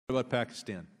What about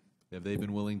Pakistan? Have they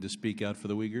been willing to speak out for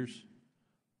the Uyghurs?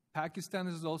 Pakistan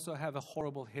has also have a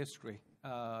horrible history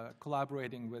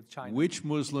collaborating with China. Which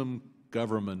Muslim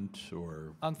government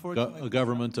or a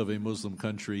government of a Muslim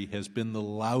country has been the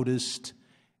loudest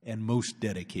and most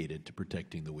dedicated to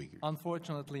protecting the Uyghurs?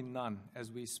 Unfortunately, none as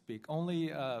we speak.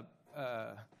 Only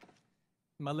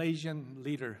Malaysian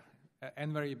leader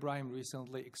Anwar Ibrahim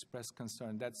recently expressed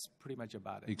concern. That's pretty much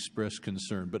about it. Expressed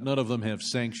concern, but none of them have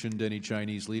sanctioned any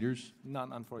Chinese leaders?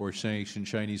 None, unfortunately. Or sanctioned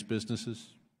Chinese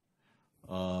businesses?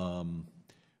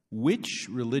 Which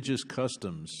religious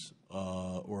customs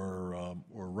or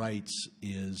rights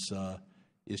is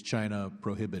China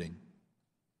prohibiting?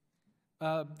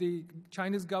 The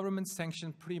Chinese government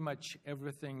sanctioned pretty much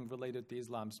everything related to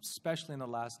Islam, especially in the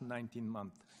last 19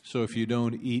 months. So if you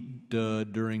don't eat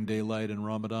during daylight in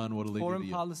Ramadan, what do they do to you? Foreign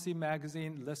Policy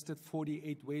magazine listed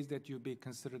 48 ways that you'd be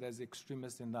considered as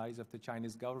extremist in the eyes of the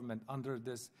Chinese government under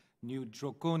this new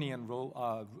draconian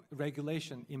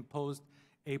regulation imposed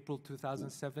April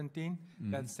 2017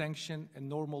 that sanctioned a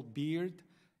normal beard,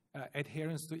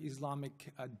 adherence to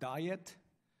Islamic diet.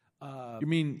 You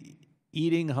mean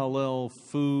eating halal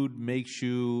food makes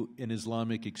you an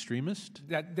Islamic extremist?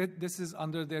 This is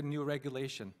under their new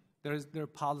regulation. Their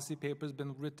policy papers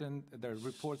been written, their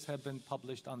reports have been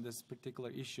published on this particular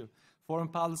issue. Foreign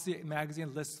Policy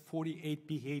magazine lists 48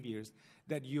 behaviors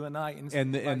that you and I...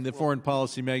 And the Foreign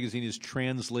Policy magazine is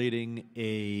translating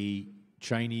a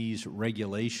Chinese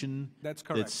regulation that's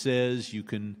correct. That says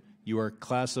you are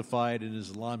classified an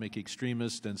Islamic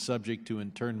extremist and subject to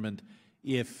internment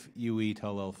if you eat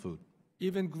halal food.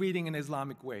 Even greeting in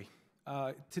Islamic way.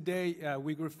 Today,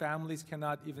 Uyghur families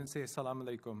cannot even say Assalamu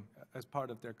alaikum as part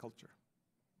of their culture.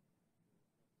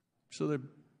 So they're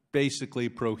basically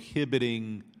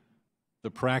prohibiting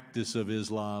the practice of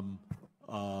Islam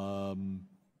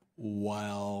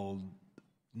while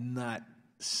not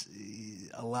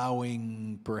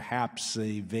allowing perhaps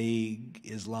a vague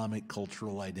Islamic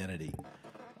cultural identity.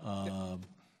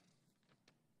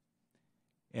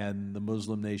 And the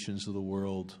Muslim nations of the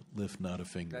world lift not a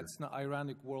finger. That's the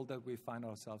ironic world that we find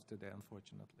ourselves today,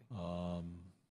 unfortunately.